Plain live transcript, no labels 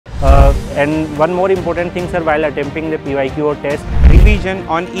And one more important thing, sir, while attempting the PYQ or test, revision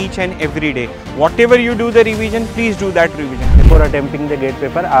on each and every day. Whatever you do the revision, please do that revision. Before attempting the GATE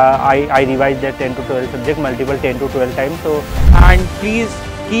paper, I revised that 10 to 12 subject multiple 10 to 12 times. So, and please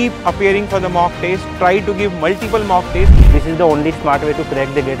keep appearing for the mock test. Try to give multiple mock tests. This is the only smart way to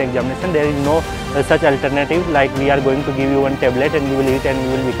crack the GATE examination. There is no such alternative like we are going to give you one tablet and you will eat and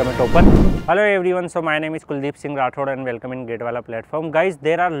you will become a topper. Hello everyone, so my name is Kuldeep Singh Rathod and welcome in GATE Wallah platform. Guys,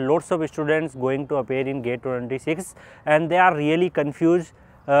 there are lots of students going to appear in GATE 26 and they are really confused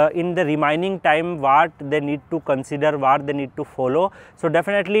in the remaining time what they need to consider, what they need to follow. So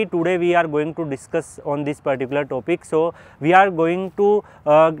definitely today we are going to discuss on this particular topic. So we are going to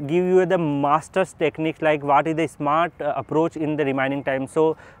give you the master's techniques, like what is the smart approach in the remaining time.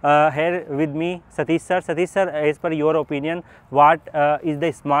 So here with me Satish sir. Satish sir, as per your opinion, what is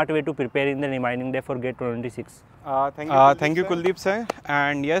the smart way to prepare in the remaining day for GATE 26? Thank you Kuldeep sir,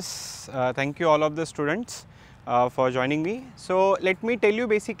 and yes, thank you all of the students for joining me. So let me tell you,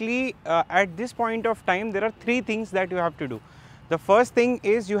 basically at this point of time there are three things that you have to do. The first thing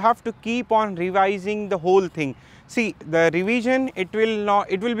is you have to keep on revising the whole thing. See, the revision, it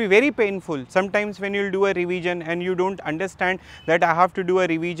will be very painful sometimes when you will do a revision and you don't understand that I have to do a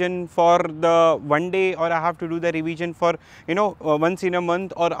revision for the one day, or I have to do the revision for once in a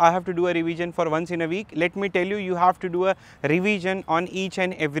month, or I have to do a revision for once in a week. Let me tell you, you have to do a revision on each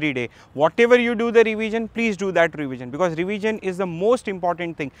and every day. Whatever you do the revision, please do that revision, because revision is the most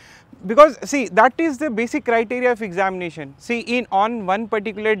important thing. Because see, that is the basic criteria of examination. See, on one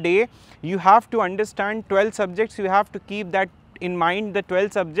particular day you have to understand 12 subjects. You have to keep that in mind, the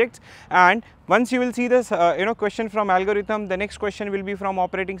 12 subjects, and once you will see this question from algorithm, the next question will be from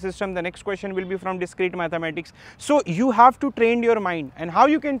operating system, the next question will be from discrete mathematics. So you have to train your mind, and how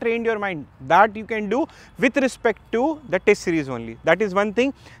you can train your mind, that you can do with respect to the test series only. That is one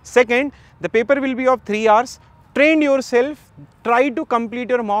thing. Second, the paper will be of 3 hours. Train yourself, try to complete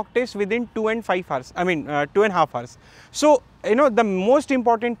your mock test within 2.5 hours. So the most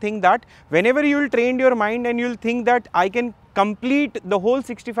important thing, that whenever you will train your mind and you will think that I can complete the whole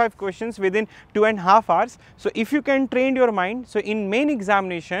 65 questions within 2.5 hours. So if you can train your mind, so in main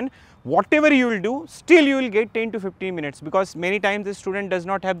examination, whatever you will do, still you will get 10 to 15 minutes, because many times the student does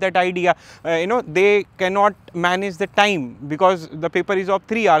not have that idea. They cannot manage the time because the paper is of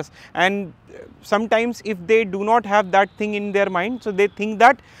 3 hours, and sometimes if they do not have that thing in their mind, so they think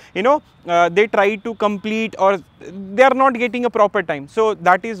that they try to complete, or they are not getting a proper time. So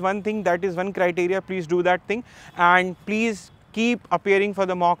that is one thing, that is one criteria. Please do that thing, and please keep appearing for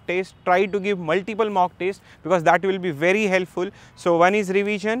the mock test. Try to give multiple mock tests, because that will be very helpful. So one is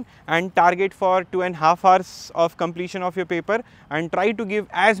revision, and target for 2.5 hours of completion of your paper, and try to give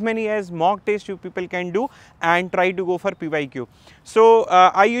as many as mock tests you people can do, and try to go for PYQ. So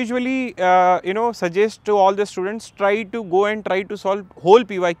I usually suggest to all the students, try to go and try to solve whole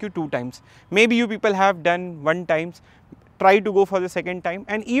PYQ 2 times. Maybe you people have done 1 time. Try to go for the second time,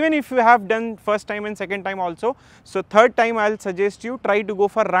 and even if you have done first time and second time also, so third time I will suggest you try to go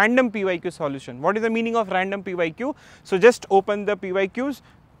for random PYQ solution. What is the meaning of random PYQ? So just open the PYQs,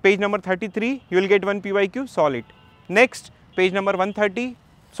 page number 33, you will get one PYQ, solve it. Next, page number 130,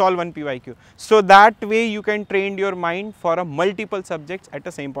 solve one PYQ. So that way you can train your mind for a multiple subjects at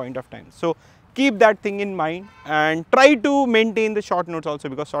the same point of time. So keep that thing in mind, and try to maintain the short notes also,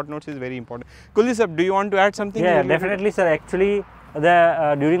 because short notes is very important. Kuldeep sir, do you want to add something? Yeah, definitely sir. Actually,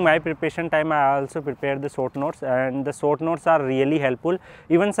 during my preparation time, I also prepared the short notes, and the short notes are really helpful.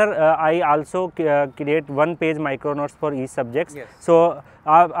 Even sir, I also create 1 page micro notes for each subject. Yes. So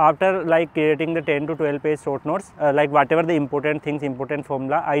after like creating the 10 to 12 page short notes, like whatever the important things, important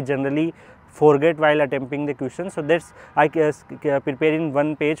formula, I generally forget while attempting the question. So that's I prepare in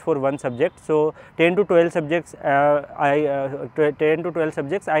 1 page for 1 subject. So 10 to 12 subjects, 10 to 12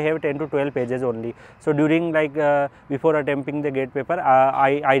 subjects, I have 10 to 12 pages only. So during like before attempting the GATE paper,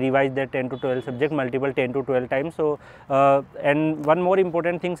 I revised that 10 to 12 subject multiple 10 to 12 times. So and one more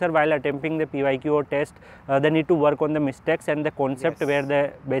important thing, sir, while attempting the PYQ or test, they need to work on the mistakes and the concept. Yes.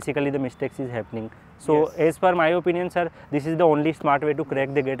 Where basically the mistakes is happening. So yes, as per my opinion, sir, this is the only smart way to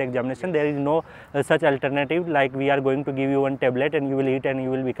crack the GATE examination. There is no such alternative like we are going to give you one tablet and you will eat and you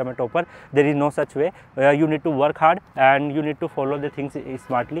will become a topper. There is no such way. You need to work hard and you need to follow the things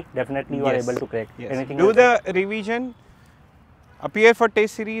smartly. Definitely you are able to crack. Yes. Anything do else? The revision, appear for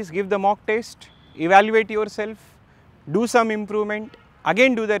test series, give the mock test, evaluate yourself, do some improvement,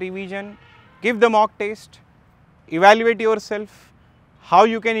 again do the revision, give the mock test, evaluate yourself, how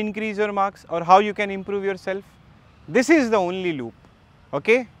you can increase your marks or how you can improve yourself. This is the only loop.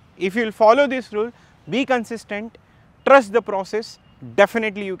 Okay? If you will follow this rule, be consistent, trust the process,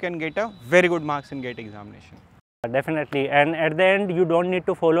 definitely you can get a very good marks in GATE examination. Definitely, and at the end you don't need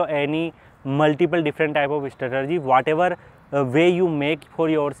to follow any multiple different type of strategy. Whatever way you make for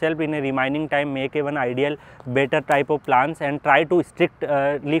yourself in a remaining time, make a one ideal better type of plans and try to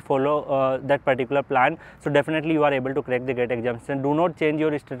strictly follow that particular plan. So definitely you are able to crack the GATE examination. Do not change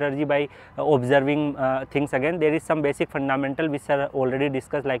your strategy by observing things again. There is some basic fundamental which are already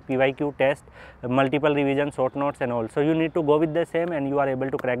discussed, like PYQ test, multiple revision, short notes and all. So you need to go with the same and you are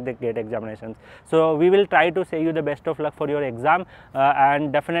able to crack the GATE examinations. So we will try to say you the best of luck for your exam,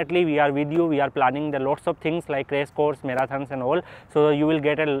 and definitely we are with you. We are planning the lots of things like race course, marathons and all. So you will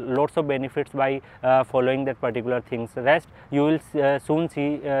get lots of benefits by following that particular things. Rest you will soon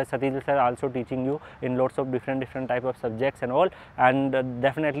see Satish sir also teaching you in lots of different type of subjects and all, and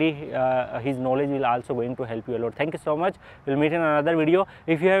definitely his knowledge will also going to help you a lot. Thank you so much. We'll meet in another video.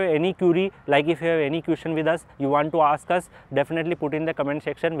 If you have any query, like if you have any question with us, you want to ask us, definitely put in the comment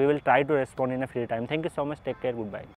section. We will try to respond in a free time. Thank you so much. Take care. Goodbye.